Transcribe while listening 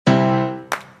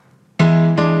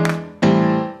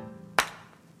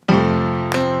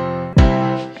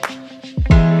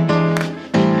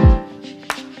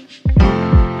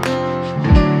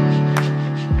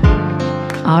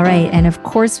right. And of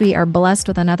course, we are blessed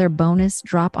with another bonus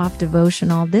drop-off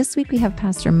devotional. This week, we have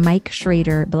Pastor Mike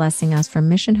Schroeder blessing us from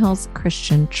Mission Viejo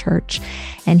Christian Church.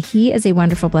 And he is a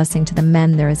wonderful blessing to the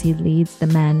men there as he leads the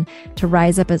men to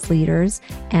rise up as leaders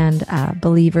and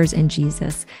believers in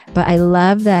Jesus. But I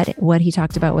love that what he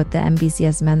talked about with the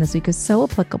MVCS men this week is so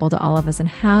applicable to all of us. And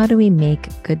how do we make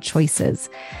good choices?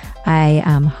 I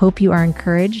hope you are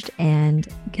encouraged and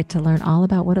get to learn all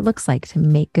about what it looks like to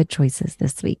make good choices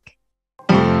this week.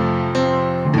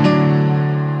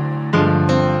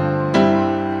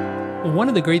 One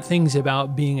of the great things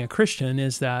about being a Christian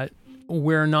is that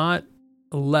we're not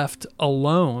left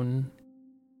alone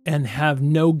and have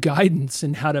no guidance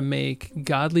in how to make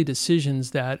godly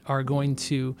decisions that are going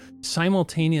to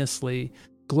simultaneously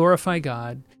glorify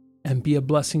God and be a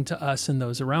blessing to us and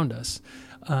those around us.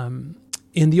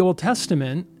 In the Old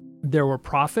Testament, there were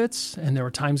prophets, and there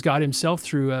were times God himself,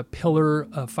 through a pillar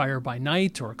of fire by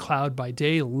night or a cloud by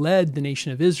day, led the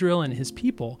nation of Israel and his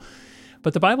people.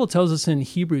 But the Bible tells us in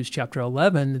Hebrews chapter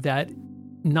 11 that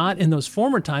not in those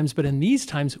former times, but in these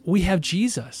times, we have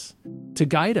Jesus to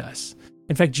guide us.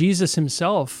 In fact, Jesus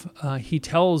himself, he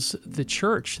tells the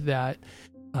church that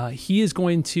he is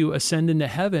going to ascend into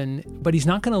heaven, but he's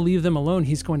not going to leave them alone.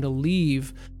 He's going to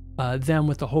leave them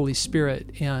with the Holy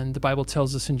Spirit. And the Bible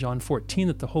tells us in John 14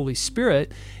 that the Holy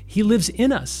Spirit, he lives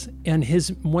in us, and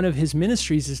one of his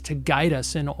ministries is to guide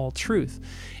us in all truth.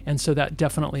 And so that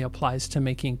definitely applies to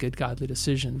making good godly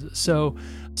decisions. So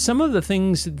some of the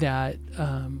things that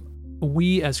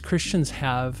we as Christians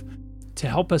have to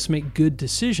help us make good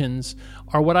decisions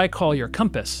are what I call your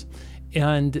compass.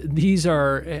 And these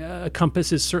are, a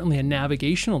compass is certainly a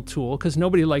navigational tool because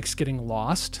nobody likes getting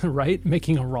lost, right?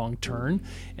 Making a wrong turn.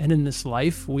 And in this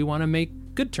life, we want to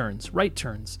make good turns, right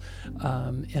turns,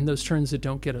 and those turns that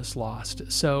don't get us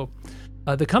lost. So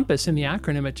the compass in the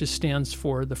acronym, it just stands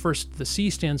for, the C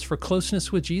stands for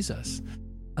closeness with Jesus.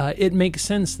 It makes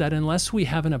sense that unless we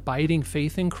have an abiding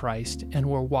faith in Christ and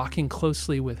we're walking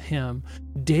closely with him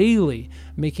daily,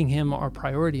 making him our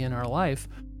priority in our life,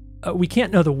 we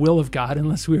can't know the will of God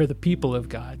unless we are the people of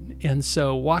God. And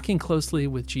so walking closely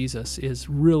with Jesus is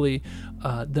really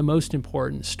the most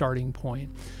important starting point.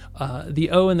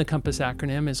 The O in the compass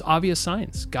acronym is obvious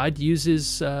signs. God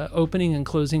uses opening and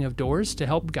closing of doors to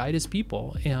help guide his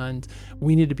people, and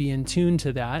we need to be in tune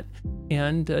to that.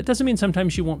 And it doesn't mean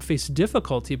sometimes you won't face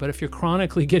difficulty, but if you're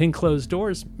chronically getting closed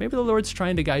doors, maybe the Lord's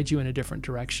trying to guide you in a different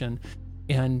direction.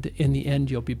 And in the end,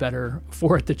 you'll be better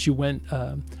for it that you went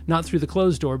not through the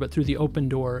closed door, but through the open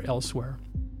door elsewhere.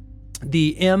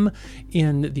 The M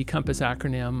in the compass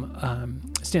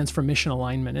acronym stands for mission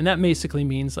alignment. And that basically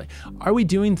means, like, are we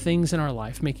doing things in our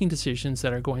life, making decisions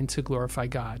that are going to glorify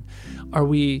God? Are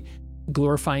we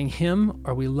glorifying him?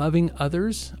 Are we loving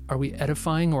others? Are we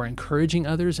edifying or encouraging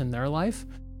others in their life?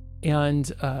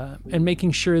 And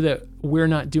making sure that we're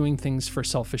not doing things for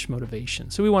selfish motivation.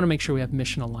 So we want to make sure we have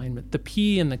mission alignment. The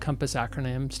P in the compass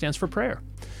acronym stands for prayer.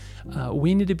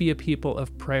 We need to be a people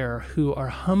of prayer who are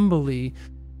humbly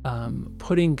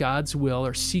putting God's will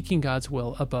or seeking God's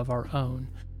will above our own.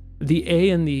 The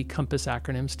A in the compass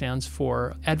acronym stands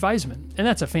for advisement. And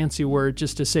that's a fancy word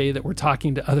just to say that we're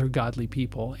talking to other godly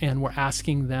people and we're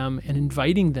asking them and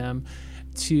inviting them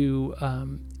to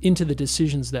into the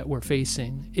decisions that we're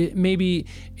facing. It may be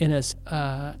in a,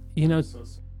 yeah,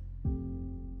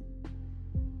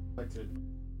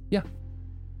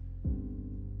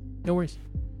 no worries.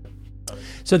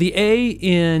 So the A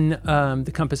in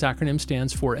the compass acronym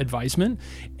stands for advisement,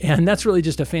 and that's really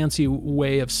just a fancy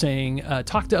way of saying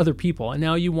talk to other people. And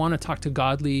now you want to talk to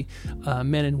godly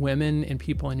men and women and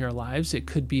people in your lives. It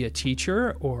could be a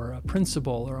teacher or a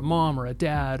principal or a mom or a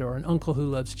dad or an uncle who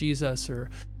loves Jesus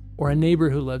or a neighbor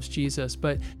who loves Jesus.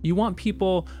 But you want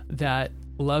people that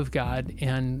love God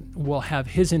and will have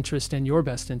his interest and your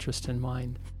best interest in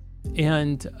mind.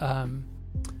 And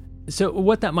so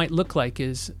what that might look like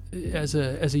is, as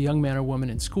a young man or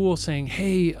woman in school, saying,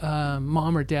 hey,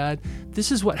 mom or dad,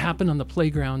 this is what happened on the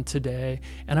playground today,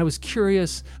 and I was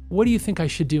curious, what do you think I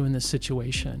should do in this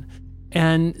situation?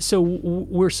 And so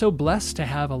we're so blessed to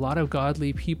have a lot of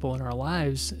godly people in our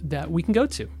lives that we can go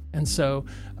to. And so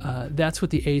that's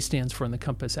what the A stands for in the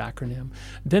compass acronym.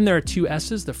 Then there are two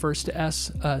S's. The first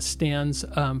S stands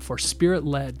for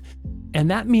spirit-led. And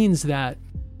that means that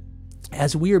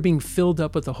as we are being filled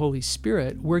up with the Holy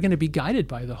Spirit, we're going to be guided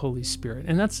by the Holy Spirit.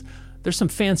 And there's some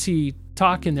fancy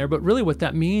talk in there, but really what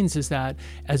that means is that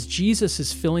as Jesus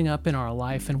is filling up in our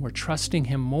life and we're trusting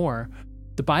him more,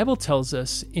 the Bible tells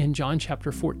us in John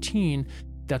chapter 14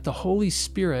 that the Holy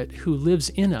Spirit who lives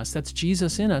in us, that's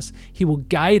Jesus in us, he will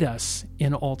guide us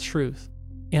in all truth.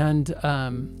 And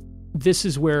this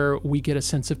is where we get a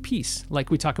sense of peace. Like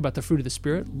we talk about the fruit of the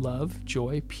Spirit: love,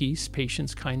 joy, peace,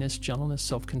 patience, kindness, gentleness,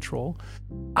 self-control.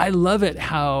 I love it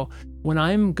how when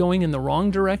I'm going in the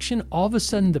wrong direction, all of a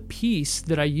sudden the peace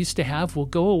that I used to have will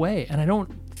go away, and I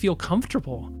don't feel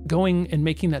comfortable going and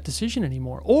making that decision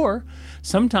anymore. Or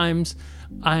sometimes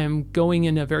I'm going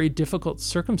in a very difficult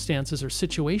circumstances or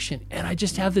situation, and I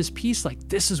just have this peace, like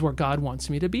this is where God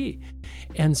wants me to be.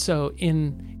 And so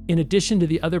in addition to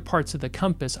the other parts of the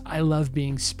compass, I love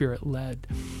being Spirit-led.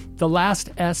 The last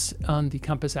S on the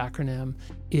compass acronym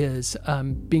is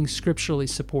being scripturally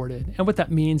supported. And what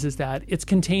that means is that it's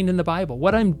contained in the Bible.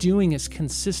 What I'm doing is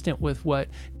consistent with what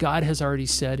God has already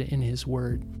said in His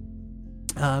Word.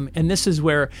 And this is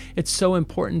where it's so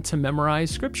important to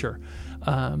memorize Scripture,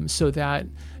 so that,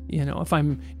 if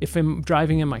I'm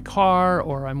driving in my car,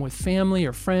 or I'm with family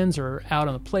or friends, or out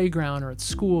on the playground, or at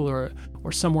school,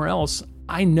 or somewhere else,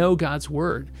 I know God's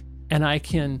Word, and I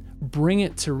can bring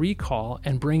it to recall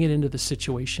and bring it into the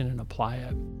situation and apply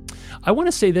it. I want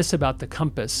to say this about the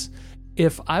compass.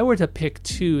 If I were to pick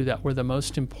two that were the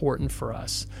most important for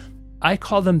us, I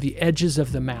call them the edges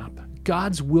of the map.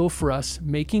 God's will for us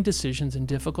making decisions in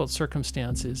difficult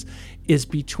circumstances is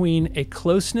between a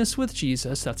closeness with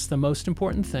Jesus, that's the most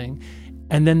important thing,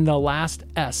 and then the last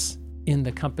S in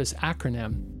the compass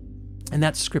acronym, and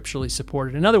that's scripturally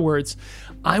supported. In other words,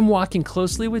 I'm walking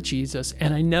closely with Jesus,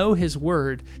 and I know His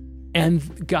Word,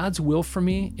 and God's will for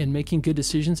me in making good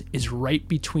decisions is right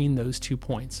between those 2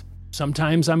 points.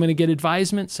 Sometimes I'm going to get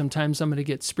advisement, sometimes I'm going to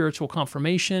get spiritual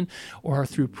confirmation, or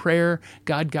through prayer,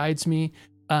 God guides me,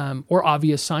 or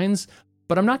obvious signs,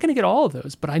 but I'm not going to get all of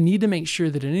those. But I need to make sure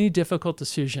that in any difficult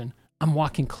decision, I'm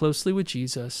walking closely with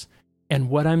Jesus, and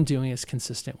what I'm doing is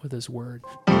consistent with His Word.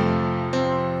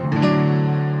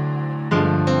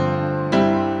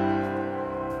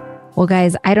 Well,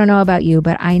 guys, I don't know about you,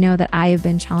 but I know that I have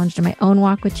been challenged in my own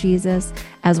walk with Jesus,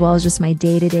 as well as just my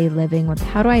day-to-day living with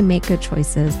how do I make good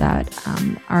choices that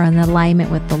are in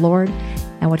alignment with the Lord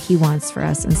and what He wants for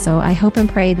us. And so I hope and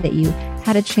pray that you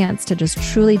had a chance to just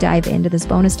truly dive into this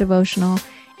bonus devotional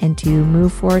and to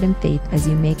move forward in faith as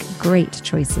you make great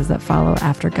choices that follow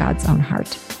after God's own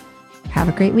heart. Have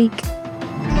a great week.